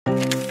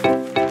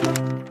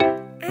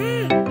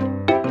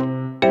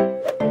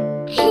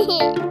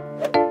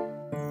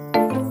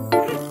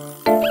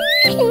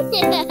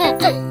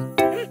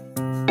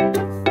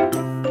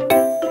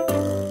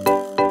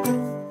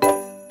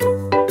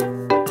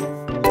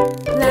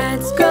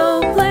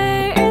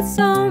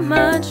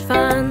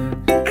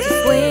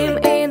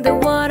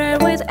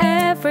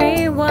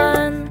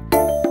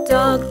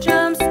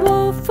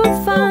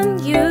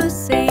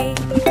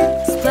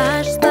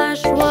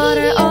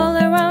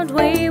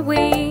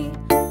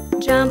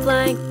Jump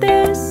like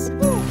this,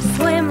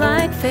 swim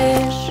like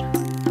fish.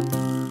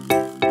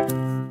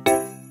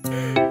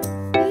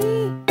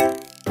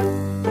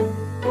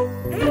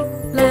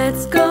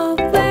 Let's go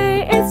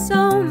play, it's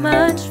so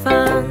much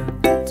fun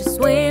to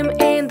swim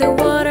in the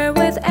water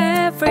with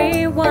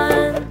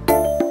everyone.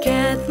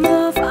 Cat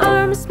move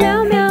arms,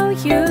 meow meow,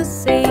 you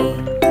see.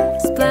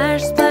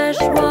 Splash splash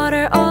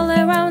water all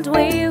around,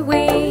 wee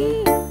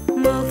wee.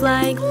 Move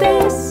like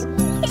this,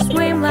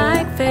 swim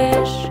like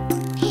fish.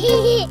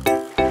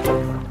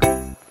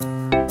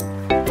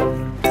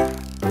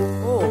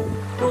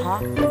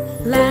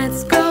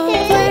 Let's go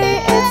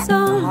play, it's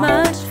so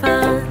much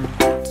fun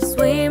to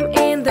swim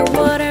in the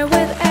water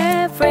with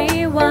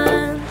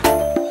everyone.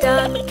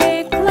 Duck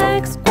kick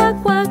legs, quack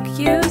quack,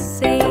 you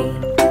see.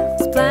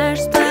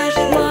 Splash splash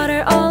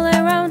water all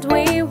around,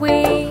 wee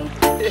wee.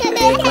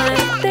 Dig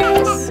like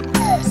this,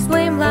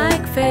 swim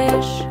like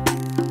fish.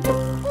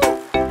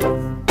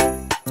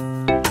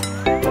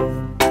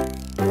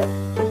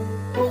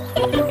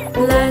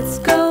 Let's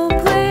go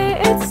play,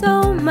 it's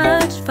so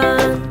much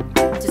fun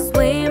to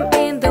swim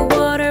in the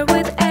water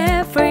with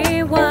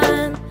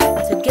everyone.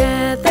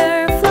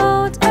 Together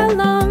float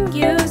along,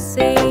 you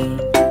see.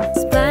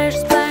 Splash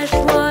splash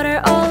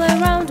water all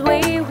around,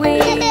 wee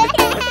wee.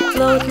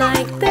 Float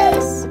like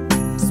this,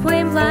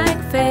 swim like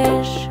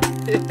fish.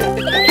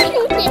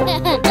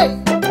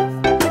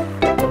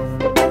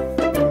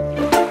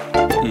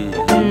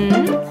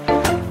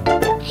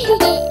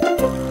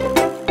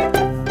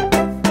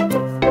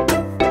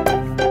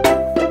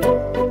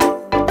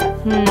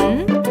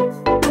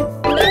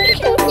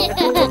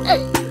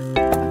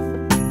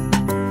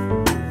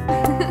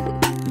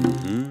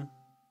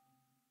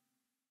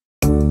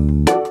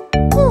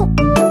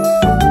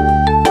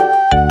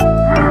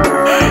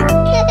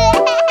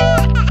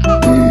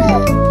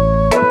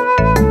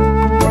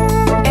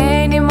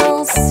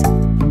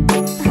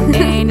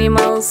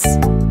 Animals,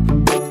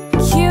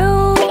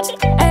 cute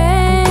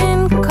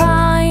and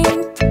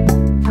kind.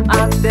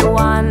 Ask the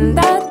one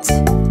that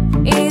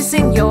is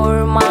in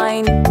your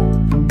mind.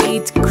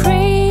 It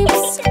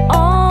creeps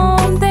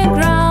on the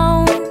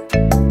ground.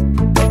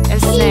 A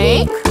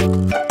snake?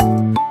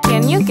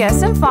 Can you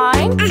guess and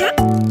find?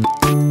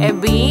 A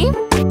bee?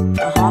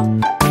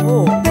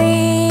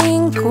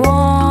 Think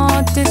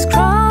what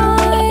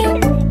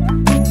describe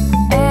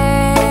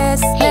a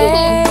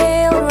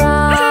snail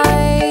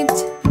ride.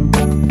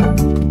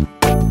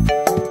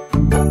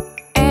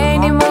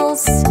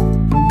 Animals,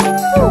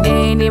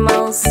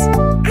 animals,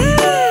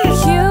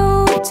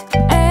 cute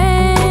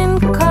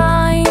and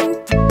kind.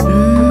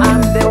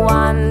 I'm the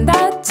one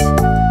that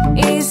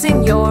is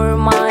in your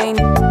mind.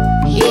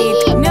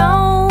 It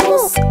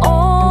knows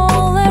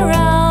all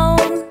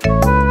around. A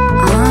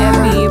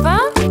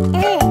beaver?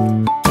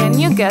 Can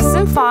you guess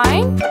and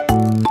find?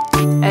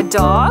 A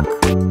dog?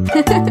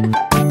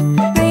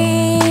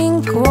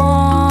 Think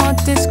what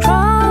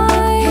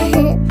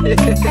describe a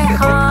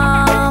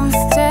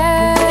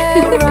hamster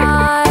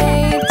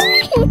ride.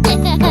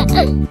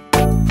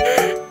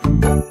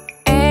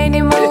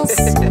 Animals,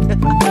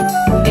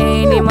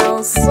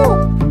 animals,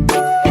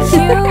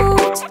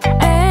 cute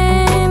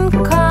and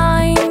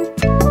kind.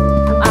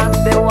 I'm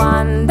the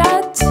one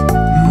that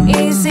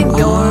is in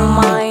your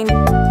mind.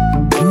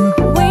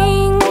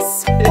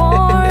 Wings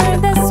for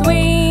the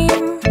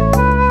swim.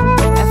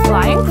 A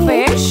flying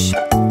fish?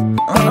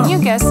 Can you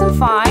guess and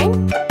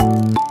find?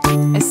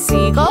 A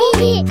seagull?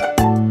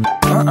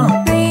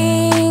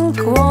 Think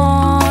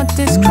what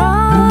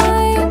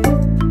describe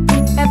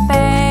a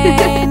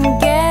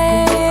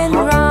penguin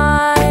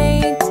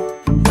ride.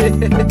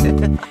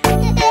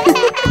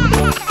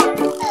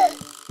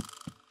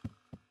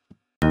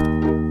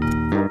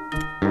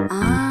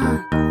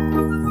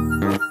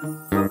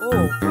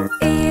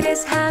 It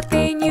is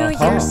Happy New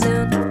Year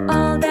soon.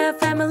 All the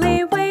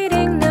family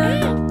waiting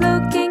now,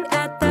 looking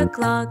at the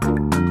clock.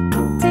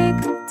 Tick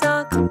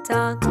tock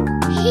tock.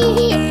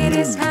 It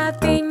is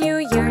Happy New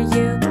Year,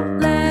 you.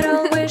 Let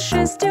all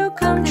wishes to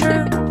come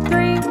true.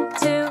 3,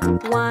 2,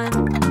 1.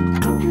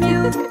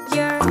 New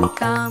Year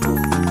come.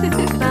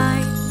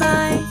 Bye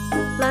bye.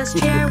 Last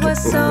year was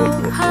so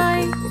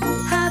high.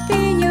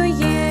 Happy New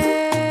Year.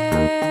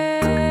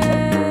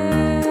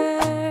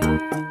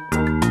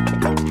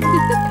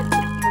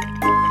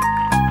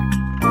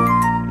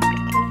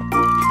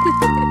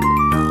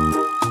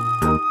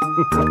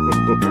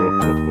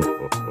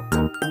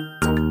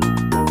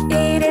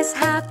 It is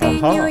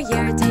Happy New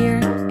Year, dear.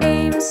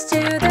 Aims to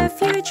the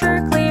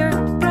future clear.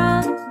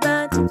 Broad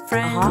but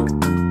friend,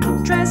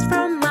 dress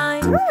from my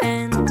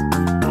hand.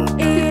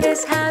 It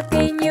is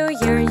Happy New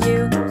Year,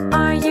 you.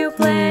 Are you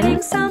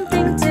planning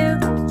something too?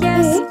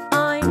 Yes,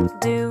 I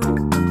do,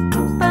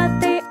 but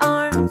they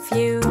are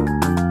few.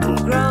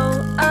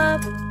 Grow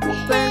up,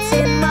 plants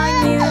in my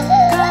new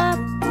cup.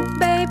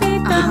 Baby,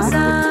 thumbs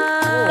up.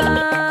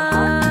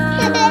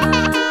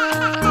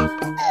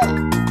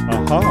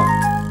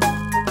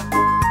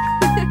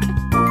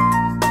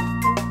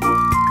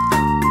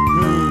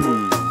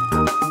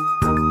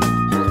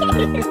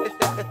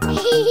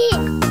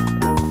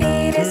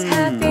 It is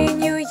Happy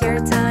New Year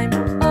time.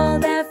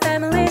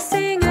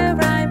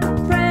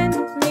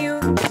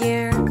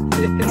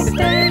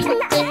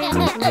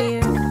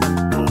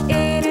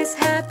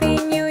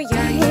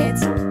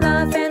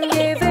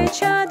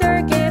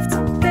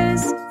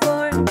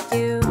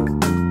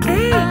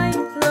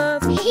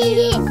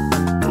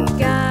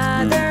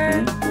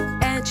 Gather,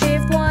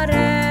 achieve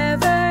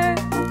whatever.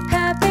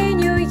 Happy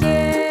New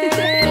Year.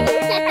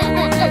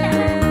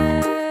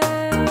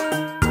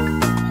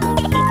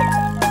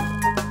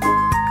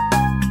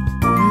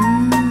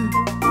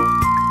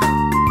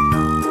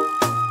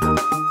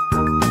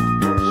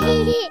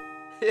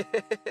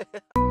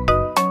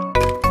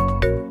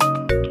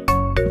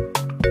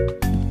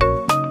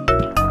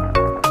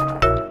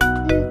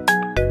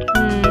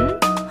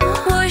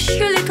 Wash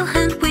your little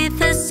hand with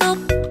the soap,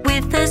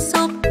 with the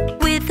soap,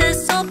 with the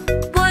soap.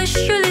 Wash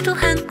your little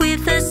hand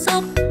with the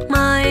soap,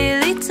 my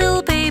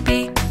little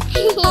baby.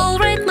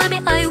 Alright, mommy,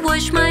 I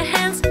wash my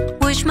hands,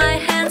 wash my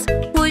hands,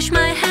 wash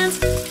my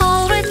hands.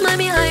 Alright,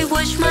 mommy, I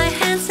wash my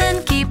hands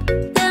and keep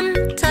them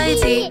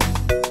tidy.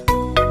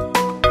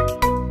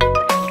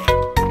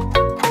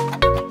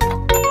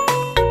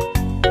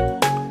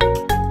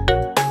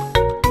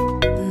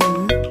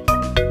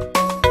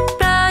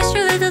 Brush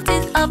your little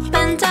teeth up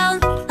and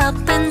down, up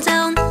and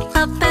down,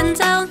 up and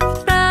down.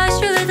 Brush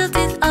your little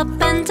teeth up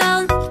and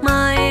down,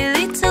 my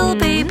little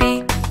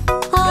baby.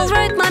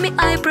 Alright, mommy,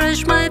 I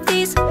brush my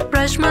teeth,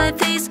 brush my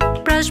teeth,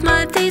 brush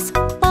my teeth.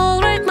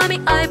 Alright, mommy,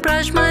 I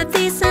brush my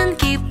teeth and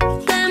keep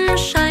them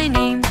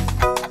shiny.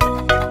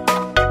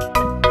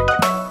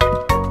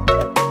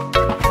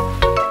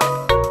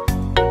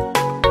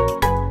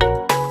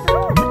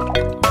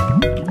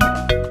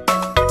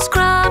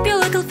 Scrub your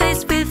little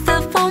face with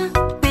the foam,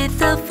 with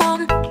the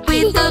foam,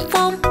 with the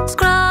foam.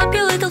 Scrub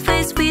your little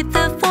face with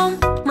the foam,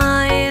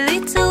 my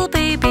little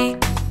baby.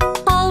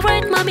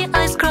 Alright, mommy,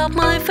 I scrub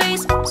my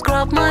face,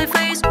 scrub my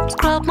face,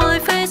 scrub my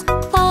face.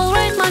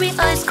 Alright, mommy,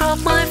 I scrub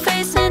my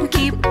face and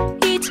keep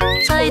it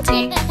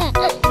tidy.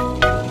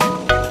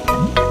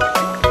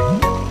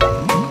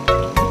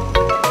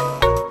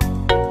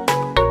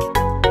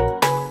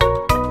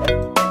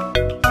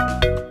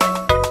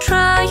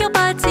 Dry your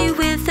body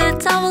with a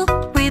towel,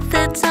 with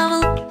a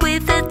towel,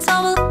 with a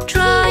towel.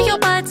 Dry your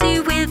body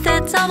with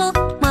a towel,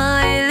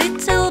 my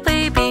little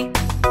baby.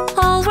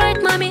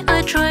 Alright, mommy,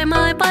 I dry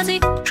my body,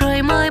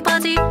 dry my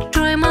body,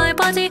 dry my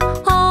body.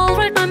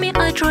 Alright, mommy,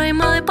 I dry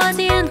my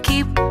body and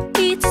keep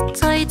it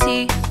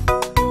tidy.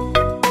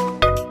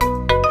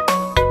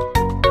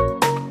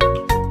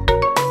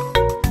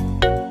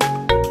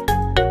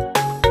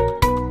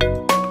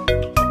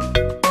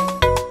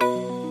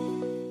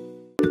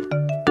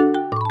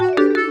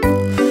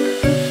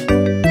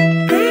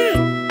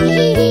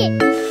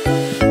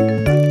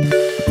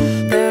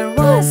 There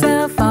was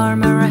a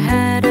farmer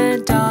had a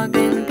dog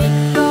and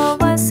Bingo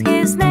was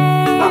his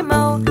name.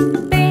 Oh,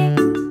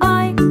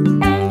 B-I-N-G-O,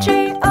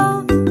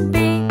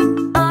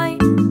 B-I-N-G-O,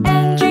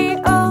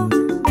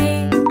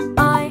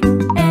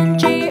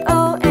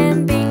 B-I-N-G-O,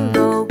 and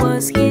Bingo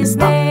was his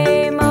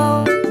name.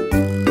 Oh.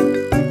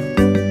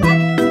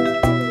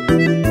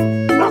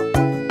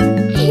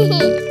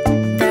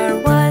 There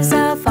was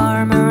a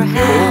farmer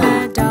had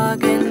a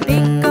dog and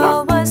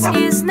Bingo was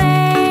his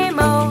name.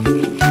 Oh,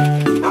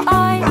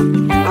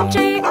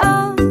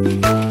 I-N-G-O,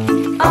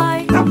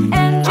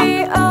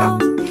 I-N-G-O,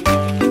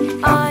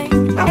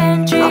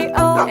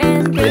 I-N-G-O,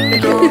 and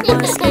Bingo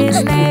was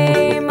his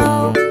name.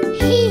 Oh.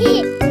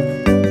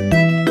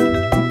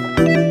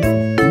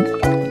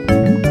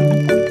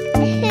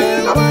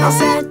 There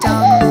was a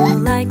dog who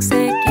likes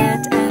a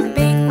cat and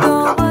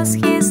Bingo was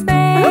his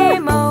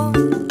name. Oh.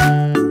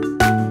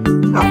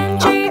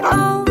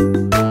 N-G-O,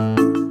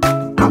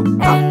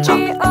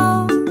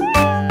 N-G-O,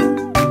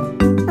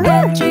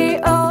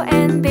 N-G-O,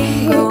 and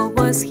Bingo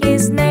was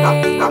his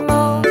name.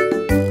 Oh.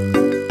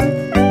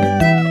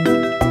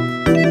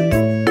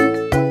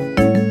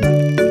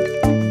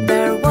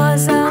 There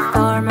was a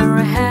farmer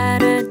who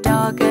had a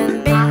dog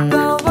and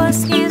Bingo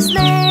was his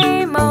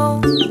name.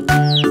 Oh.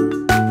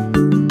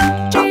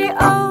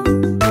 G-O,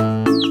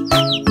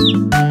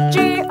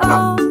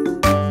 G-O,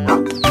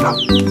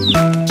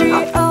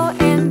 G-O,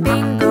 and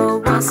Bingo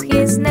was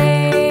his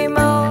name.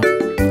 Oh.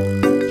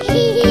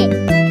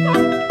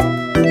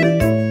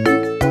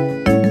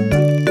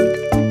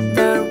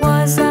 There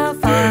was a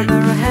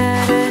farmer who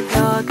had a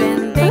dog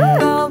and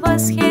Bingo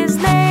was his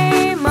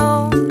name.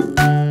 Oh.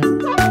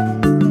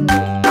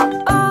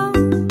 Oh.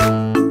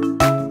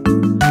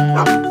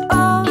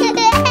 Oh.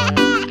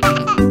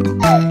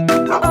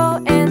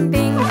 Oh, and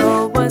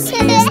Bingo was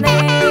his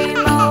name.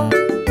 Oh.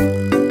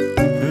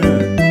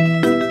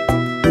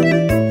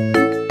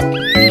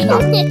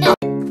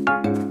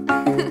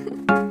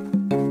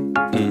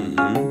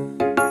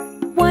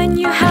 When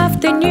you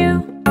have the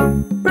new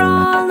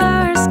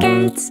roller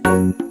skates,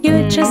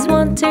 you just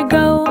want to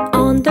go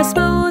on the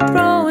smooth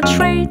road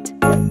straight.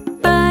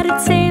 But it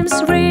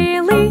seems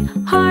really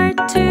hard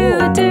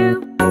to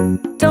do.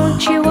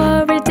 Don't you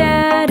worry,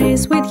 Dad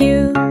is with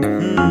you.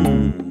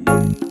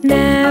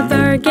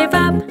 Never give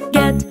up,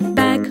 get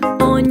back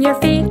on your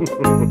feet.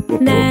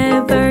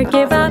 Never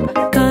give up,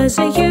 'cause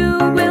you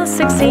will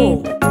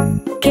succeed.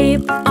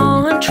 Keep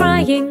on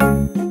trying,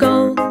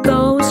 go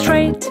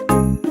straight.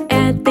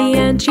 At the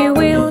end you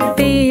will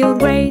feel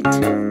great.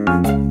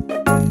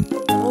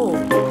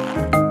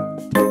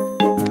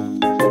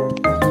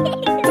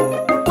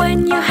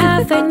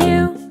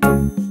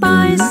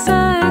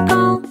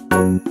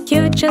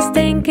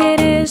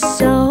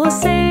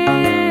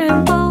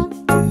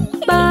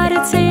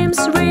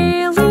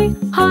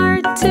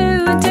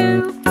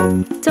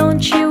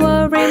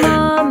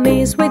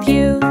 mommy's with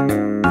you.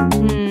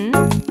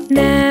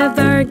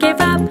 Never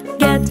give up,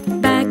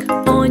 get back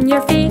on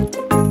your feet.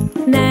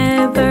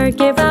 Never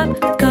give up,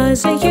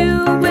 'cause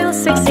you will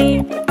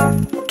succeed.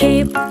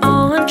 Keep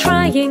on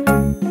trying,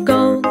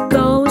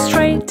 go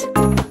straight.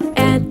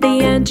 At the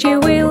end you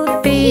will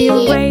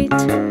feel great.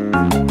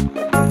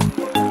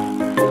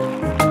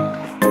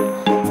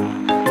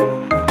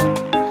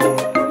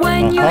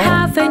 When you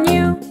have a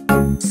new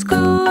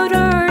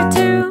scooter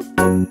too,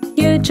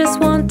 you just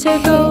want to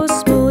go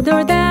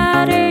smoother,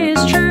 that is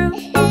true.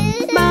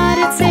 But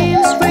it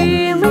seems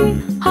really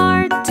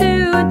hard to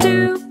do.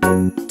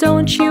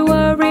 Don't you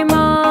worry,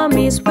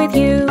 mommy's with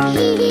you.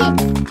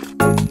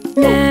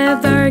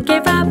 Never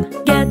give up,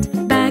 get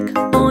back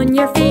on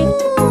your feet.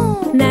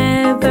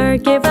 Never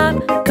give up,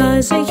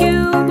 'cause you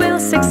will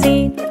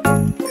succeed.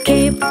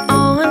 Keep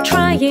on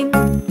trying,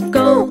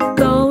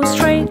 go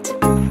straight.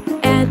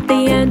 At the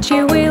end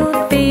you will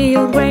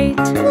feel great.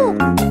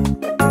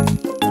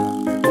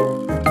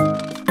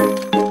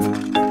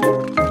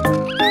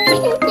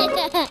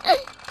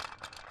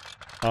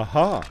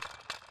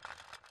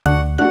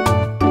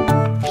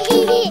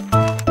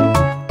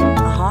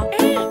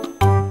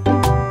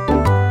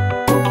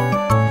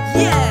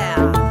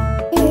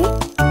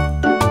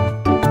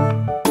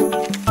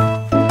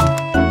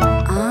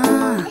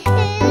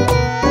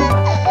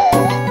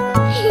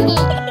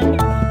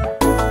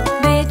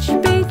 Beach,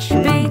 beach,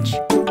 beach,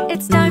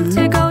 it's time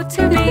to go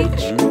to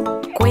beach.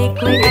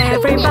 Quickly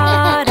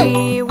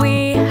everybody, we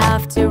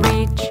have to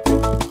reach.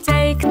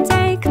 Take,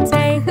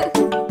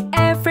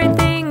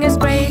 everything is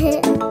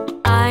great.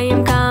 I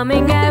am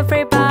coming,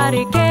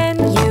 everybody, can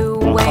you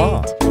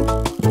wait?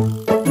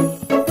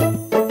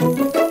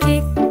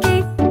 Kick,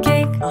 kick,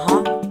 kick,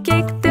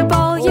 kick the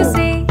ball you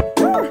see.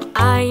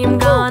 I am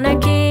gonna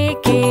kick